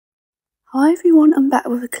Hi everyone, I'm back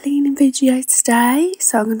with a cleaning video today.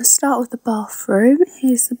 So I'm going to start with the bathroom.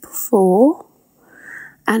 Here's the before.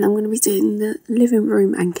 And I'm going to be doing the living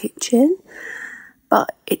room and kitchen.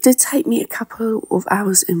 But it did take me a couple of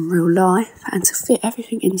hours in real life. And to fit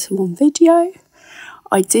everything into one video,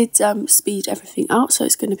 I did speed everything up. So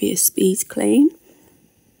it's going to be a speed clean.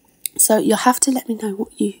 So you'll have to let me know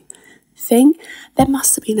what you think. There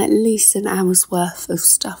must have been at least an hour's worth of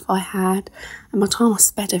stuff I had, and by the time I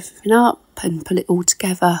sped everything up and put it all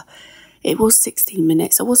together, it was 16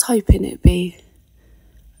 minutes. I was hoping it'd be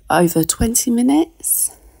over 20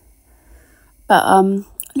 minutes, but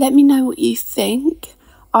let me know what you think.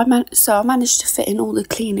 I managed to fit in all the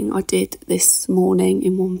cleaning I did this morning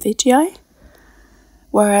in one video,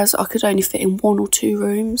 whereas I could only fit in 1 or 2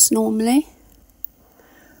 rooms normally.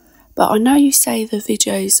 But I know you say the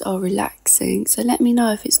videos are relaxing, so let me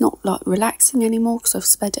know if it's not like relaxing anymore because I've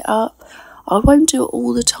sped it up. I won't do it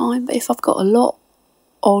all the time, but if I've got a lot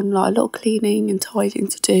on, like a lot of cleaning and tidying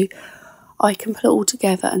to do, I can put it all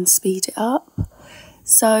together and speed it up.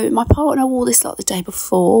 So my partner wore this like the day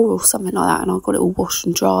before or something like that, and I got it all washed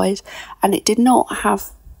and dried, and it did not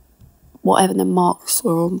have whatever the marks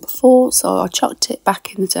were on before, so I chucked it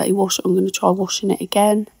back in the dirty wash. I'm going to try washing it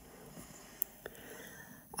again.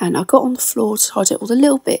 And I got on the floor to tidy up all the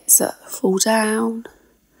little bits that fall down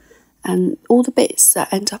and all the bits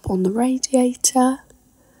that end up on the radiator.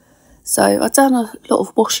 So I've done a lot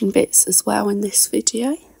of washing bits as well in this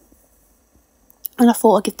video. And I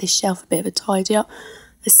thought I'd give this shelf a bit of a tidy up.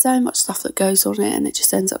 There's so much stuff that goes on it and it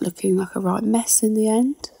just ends up looking like a right mess in the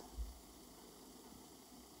end.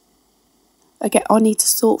 Again, I need to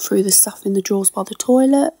sort through the stuff in the drawers by the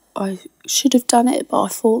toilet. I should have done it, but I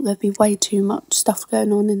thought there'd be way too much stuff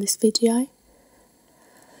going on in this video.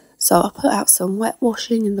 So I put out some wet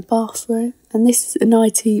washing in the bathroom. And this is a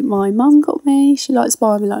nightie my mum got me. She likes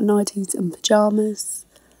buying me like nighties and pyjamas.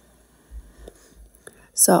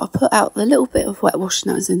 So I put out the little bit of wet washing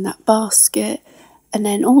that was in that basket. And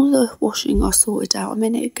then all the washing I sorted out a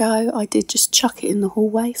minute ago, I did just chuck it in the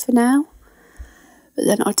hallway for now. But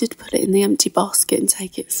then I did put it in the empty basket and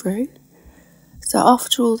take it through. So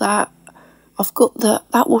after all that, I've got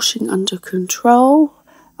that washing under control.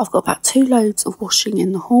 I've got about 2 loads of washing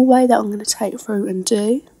in the hallway that I'm going to take through and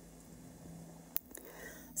do.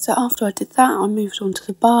 So after I did that, I moved on to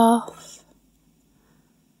the bath.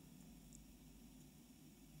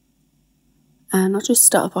 And I just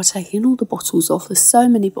started by taking all the bottles off. There's so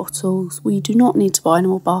many bottles. We do not need to buy any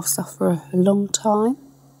more bath stuff for a long time.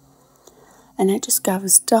 And it just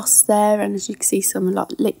gathers dust there, and as you can see, some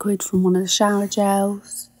like liquid from one of the shower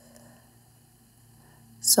gels.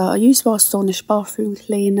 So I used my Astonish bathroom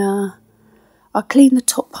cleaner. I cleaned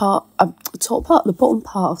the the bottom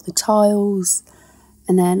part of the tiles,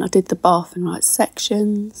 and then I did the bath in like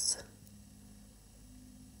sections.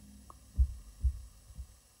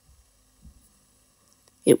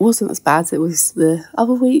 It wasn't as bad as it was the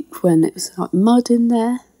other week when it was like mud in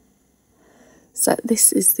there. So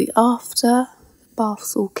this is the after. The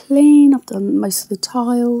bath's all clean. I've done most of the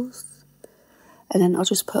tiles. And then I'll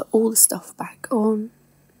just put all the stuff back on.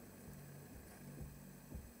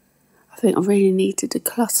 I think I really need to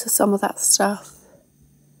declutter some of that stuff.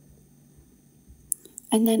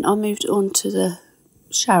 And then I moved on to the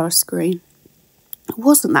shower screen. It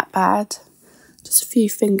wasn't that bad. Just a few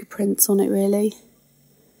fingerprints on it really.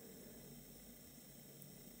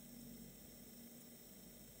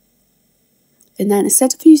 And then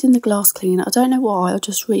instead of using the glass cleaner, I don't know why, I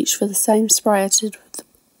just reached for the same spray I did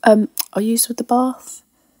with I used with the bath.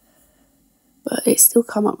 But it still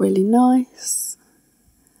come up really nice.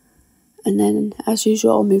 And then as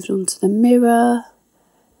usual, I moved on to the mirror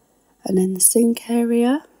and then the sink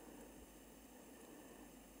area.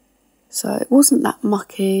 So it wasn't that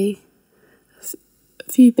mucky.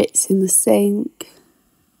 A few bits in the sink.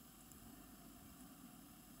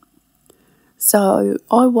 So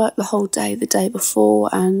I worked the whole day the day before,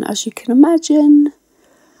 and as you can imagine,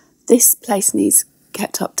 this place needs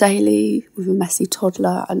kept up daily with a messy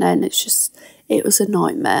toddler, and then it was a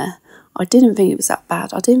nightmare. I didn't think it was that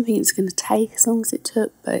bad. I didn't think it was going to take as long as it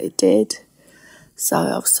took, but it did. So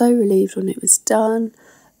I was so relieved when it was done.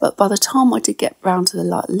 But by the time I did get round to the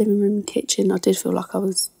like living room and kitchen, I did feel like I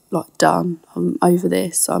was like done. I'm over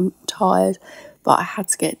this. I'm tired, but I had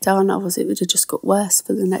to get it done. Otherwise, it would have just got worse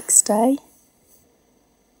for the next day.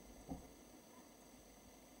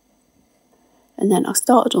 And then I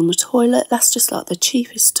started on the toilet. That's just like the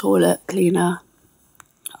cheapest toilet cleaner.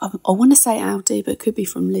 I want to say Aldi, but it could be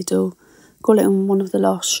from Lidl. Got it in one of the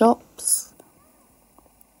last shops.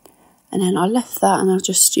 And then I left that and I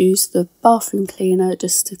just used the bathroom cleaner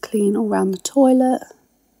just to clean all around the toilet.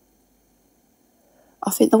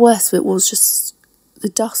 I think the worst of it was just the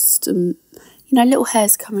dust and, you know, little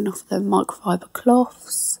hairs coming off the microfiber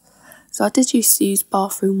cloths. So I did used to use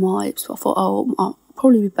bathroom wipes, but I thought, oh, I'll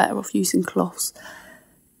probably be better off using cloths.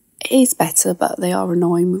 It is better, but they are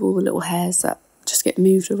annoying with all the little hairs that just get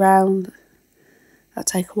moved around, that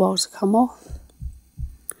take a while to come off.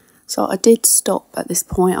 So I did stop at this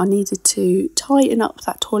point. I needed to tighten up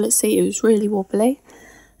that toilet seat. It was really wobbly.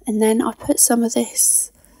 And then I put some of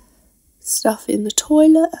this stuff in the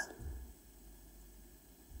toilet.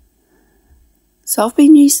 So I've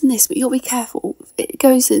been using this, but you'll be careful. It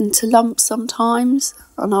goes into lumps sometimes,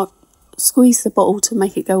 and I squeeze the bottle to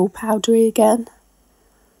make it go all powdery again.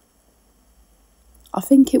 I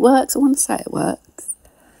think it works. I want to say it works.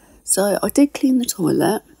 So I did clean the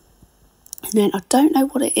toilet, and then I don't know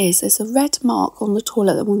what it is. There's a red mark on the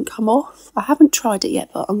toilet that won't come off. I haven't tried it yet,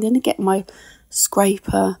 but I'm going to get my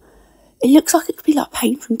scraper. It looks like it could be like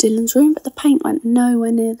paint from Dylan's room, but the paint went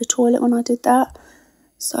nowhere near the toilet when I did that.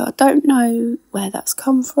 So I don't know where that's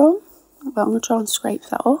come from, but I'm going to try and scrape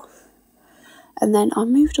that off. And then I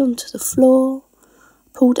moved on to the floor,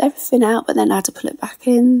 pulled everything out, but then I had to put it back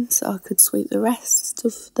in so I could sweep the rest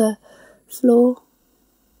of the floor.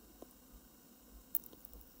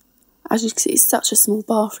 As you can see, it's such a small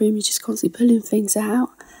bathroom, you're just constantly pulling things out.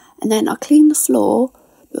 And then I cleaned the floor,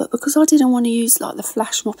 but because I didn't want to use like the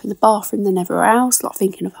flash mop in the bathroom than everywhere else, like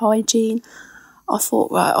thinking of hygiene, I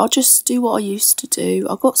thought, right, I'll just do what I used to do.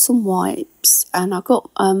 I got some wipes and I got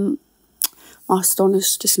my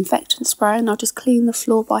Astonish disinfectant spray, and I'll just clean the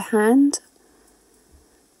floor by hand.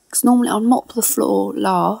 Because normally I'd mop the floor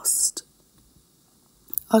last.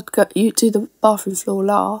 You do the bathroom floor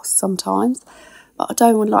last sometimes, but I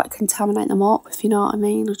don't want to like contaminate the mop, if you know what I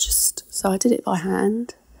mean. So I did it by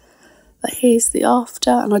hand. But here's the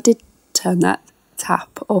after, and I did turn that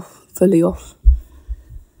tap off, fully off.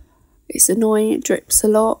 It's annoying, it drips a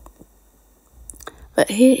lot. But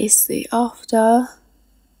here is the after.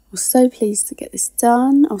 I was so pleased to get this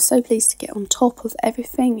done. I was so pleased to get on top of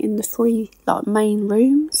everything in the 3 like main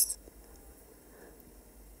rooms.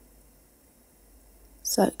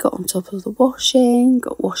 So it got on top of the washing,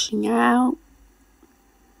 got washing out.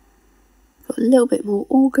 Got a little bit more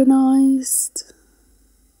organised.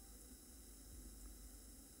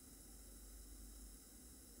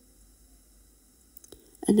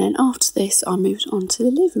 And then after this, I moved on to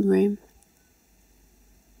the living room.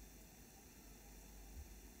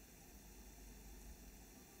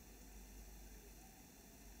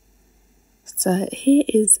 So here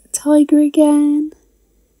is Tiger again.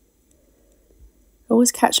 I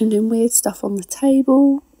always catch him doing weird stuff on the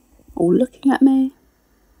table, or looking at me.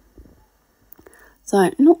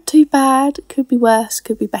 So not too bad, could be worse,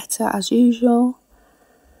 could be better as usual.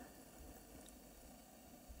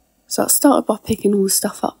 So I started by picking all the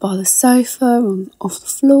stuff up by the sofa and off the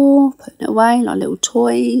floor, putting it away like little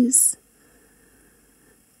toys.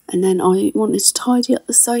 And then I wanted to tidy up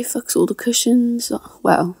the sofa because all the cushions,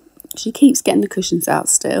 well, she keeps getting the cushions out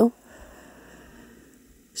still.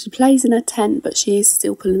 She plays in her tent, but she is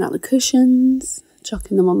still pulling out the cushions,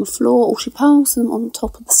 chucking them on the floor, or she piles them on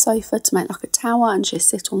top of the sofa to make like a tower, and she'll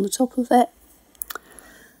sit on the top of it.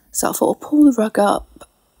 So I thought I'll pull the rug up,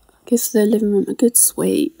 give the living room a good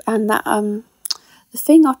sweep, and that the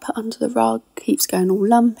thing I put under the rug keeps going all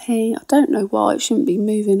lumpy. I don't know why, it shouldn't be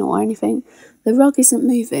moving or anything. The rug isn't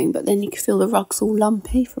moving, but then you can feel the rug's all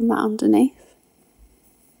lumpy from that underneath.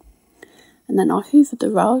 And then I hoovered the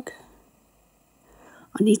rug.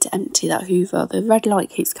 I need to empty that hoover. The red light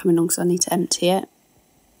keeps coming on, so I need to empty it.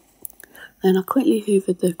 Then I quickly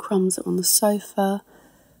hoovered the crumbs on the sofa,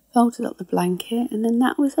 folded up the blanket, and then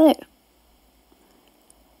that was it.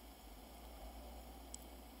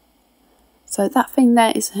 So that thing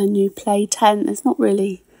there is her new play tent. There's not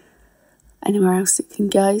really anywhere else it can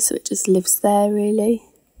go, so it just lives there really.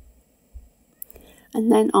 And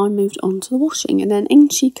then I moved on to the washing, and then in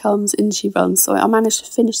she comes, in she runs. So I managed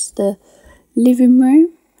to finish the living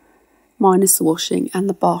room, minus the washing, and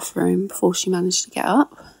the bathroom before she managed to get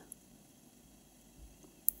up.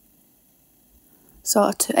 So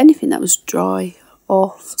I took anything that was dry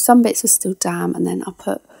off. Some bits are still damp, and then I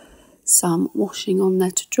put some washing on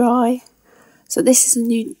there to dry. So this is a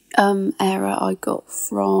new area I got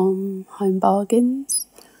from Home Bargains.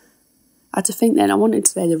 I had to think then, I wanted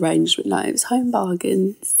to say the range, but no, it was Home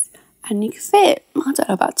Bargains. And you can fit, I don't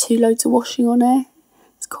know, about 2 loads of washing on it.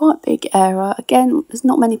 It's quite a big area. Again, there's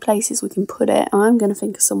not many places we can put it. I'm going to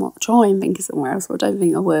think of somewhere, try and think of somewhere else, but I don't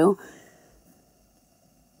think I will.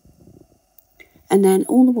 And then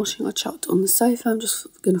all the washing I chucked on the sofa, I'm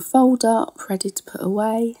just going to fold up, ready to put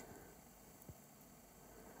away.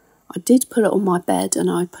 I did put it on my bed and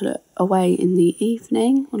I put it away in the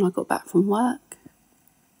evening when I got back from work.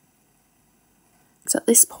 Because at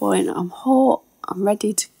this point I'm hot, I'm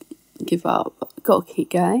ready to give up, I've got to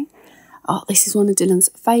keep going. Oh, this is one of Dylan's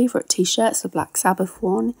favourite t-shirts, the Black Sabbath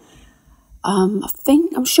one.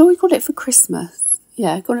 I'm sure he got it for Christmas.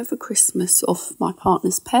 Yeah, I got it for Christmas off my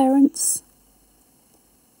partner's parents.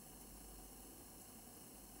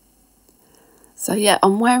 So yeah,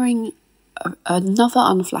 I'm wearing another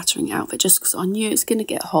unflattering outfit just because I knew it's going to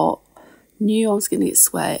get hot, knew I was going to get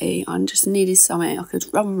sweaty. I just needed something I could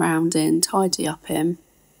run around in, tidy up in.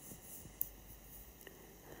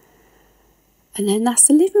 And then that's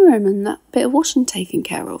the living room and that bit of washing taken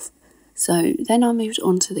care of. So then I moved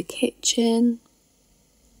on to the kitchen.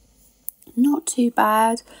 Not too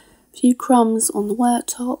bad. A few crumbs on the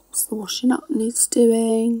worktops. The washing up needs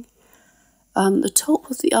doing. The top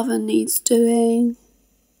of the oven needs doing.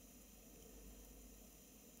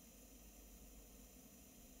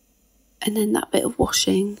 And then that bit of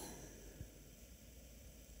washing.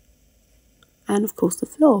 And of course the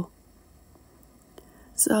floor.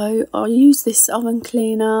 So I use this oven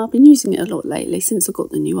cleaner. I've been using it a lot lately since I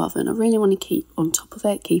got the new oven. I really want to keep on top of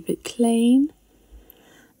it, keep it clean.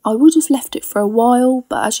 I would have left it for a while,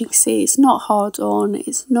 but as you can see, it's not hard on.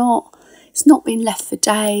 It's not been left for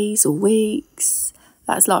days or weeks.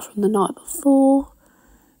 That's like from the night before.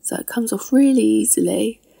 So it comes off really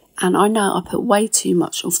easily. And I know I put way too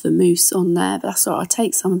much of the mousse on there, but that's all right. I'll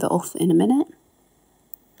take some of it off in a minute.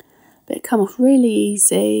 But it comes off really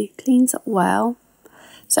easy, cleans up well.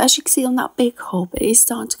 So as you can see on that big hob, it is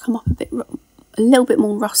starting to come up a little bit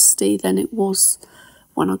more rusty than it was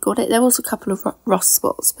when I got it. There was a couple of rust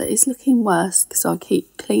spots, but it's looking worse because I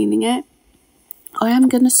keep cleaning it. I am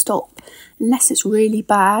going to stop unless it's really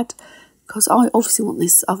bad, because I obviously want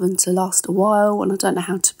this oven to last a while and I don't know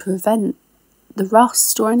how to prevent the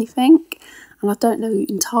rust or anything, and I don't know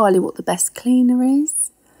entirely what the best cleaner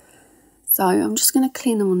is. So I'm just going to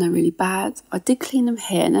clean them when they're really bad. I did clean them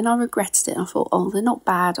here and then I regretted it. I thought, oh, they're not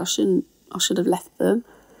bad. I should have left them.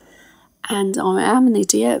 And I am an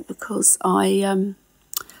idiot because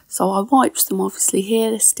so I wiped them obviously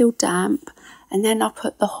here. They're still damp. And then I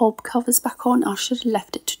put the hob covers back on. I should have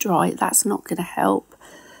left it to dry. That's not going to help.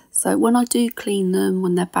 So when I do clean them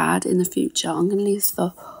when they're bad in the future, I'm going to leave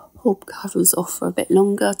the hob covers off for a bit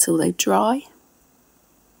longer till they dry.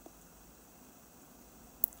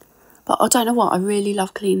 But I don't know what, I really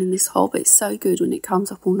love cleaning this hob. It's so good when it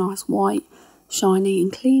comes up all nice white, shiny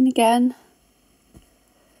and clean again.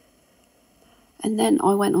 And then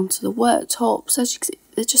I went onto the worktops. As you can see,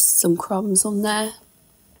 there's just some crumbs on there.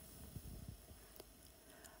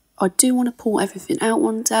 I do want to pull everything out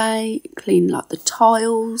one day, clean like the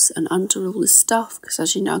tiles and under all the stuff, because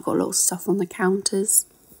as you know I've got a lot of stuff on the counters.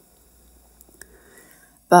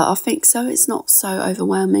 But I think so it's not so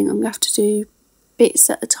overwhelming. I'm going to have to do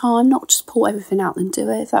bits at a time, not just pull everything out and do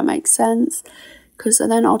it, if that makes sense. Because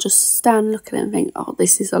then I'll just stand looking at it and think, oh,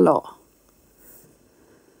 this is a lot.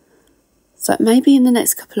 So maybe in the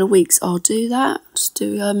next couple of weeks I'll do that. Just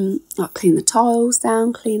do like clean the tiles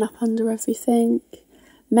down, clean up under everything.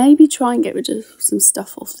 Maybe try and get rid of some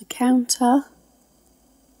stuff off the counter.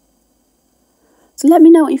 So let me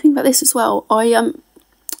know what you think about this as well. I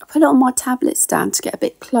put it on my tablet stand to get a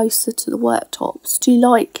bit closer to the worktops.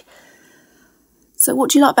 So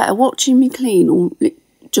what do you like better, watching me clean or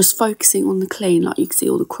just focusing on the clean? Like you can see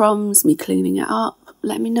all the crumbs, me cleaning it up.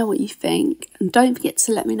 Let me know what you think. And don't forget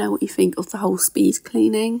to let me know what you think of the whole speed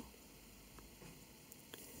cleaning.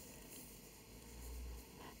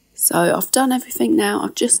 So I've done everything now. I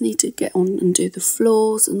just need to get on and do the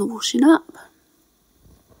floors and the washing up.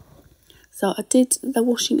 So I did the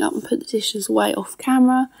washing up and put the dishes away off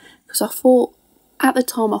camera because I thought, at the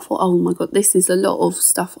time I thought, oh my god, this is a lot of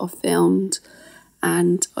stuff I've filmed.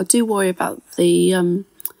 And I do worry about the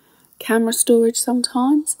camera storage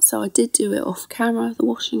sometimes. So I did do it off camera, the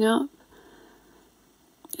washing up.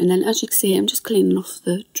 And then as you can see, I'm just cleaning off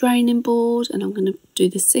the draining board and I'm going to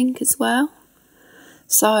do the sink as well.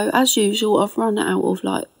 So as usual, I've run out of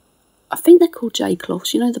I think they're called J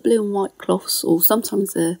cloths, you know, the blue and white cloths, or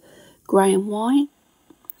sometimes they're grey and white.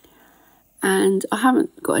 And I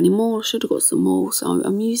haven't got any more, I should have got some more. So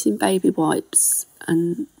I'm using baby wipes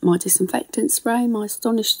and my disinfectant spray, my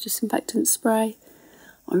Astonish disinfectant spray.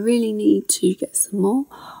 I really need to get some more.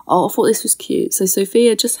 Oh, I thought this was cute. So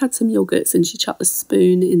Sophia just had some yogurts and she chucked a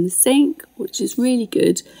spoon in the sink, which is really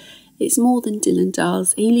good. It's more than Dylan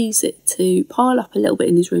does. He leaves it to pile up a little bit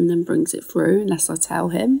in his room, then brings it through, unless I tell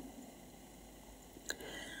him.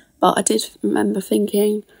 But I did remember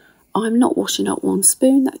thinking, I'm not washing up one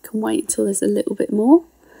spoon. That can wait until there's a little bit more.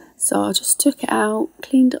 So I just took it out,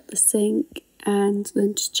 cleaned up the sink, and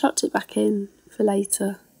then just chucked it back in for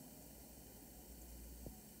later.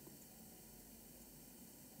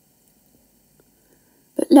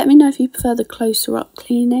 But let me know if you prefer the closer up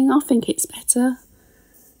cleaning. I think it's better,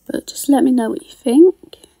 but just let me know what you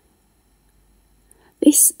think.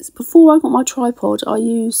 This, before I got my tripod, I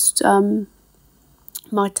used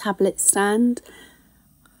my tablet stand.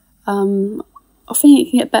 I think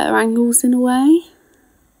it can get better angles in a way,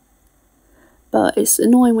 but it's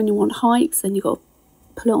annoying when you want heights, then you've got to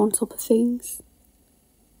put it on top of things.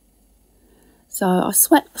 So I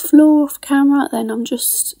swept the floor off camera, then I'm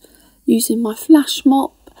just using my flash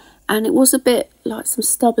mop, and it was a bit like some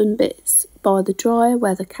stubborn bits by the dryer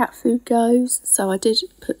where the cat food goes, so I did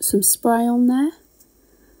put some spray on there.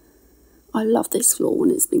 I love this floor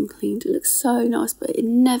when it's been cleaned, it looks so nice, but it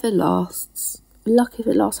never lasts. Lucky if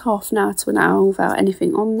it lasts half an hour to an hour without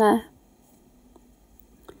anything on there.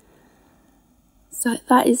 So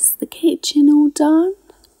that is the kitchen all done.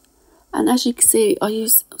 And as you can see, I'm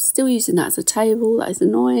still using that as a table. That is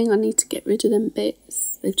annoying. I need to get rid of them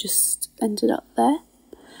bits. They've just ended up there.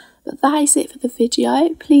 But that is it for the video.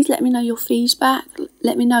 Please let me know your feedback.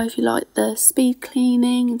 Let me know if you like the speed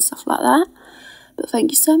cleaning and stuff like that. But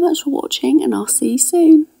thank you so much for watching, and I'll see you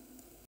soon.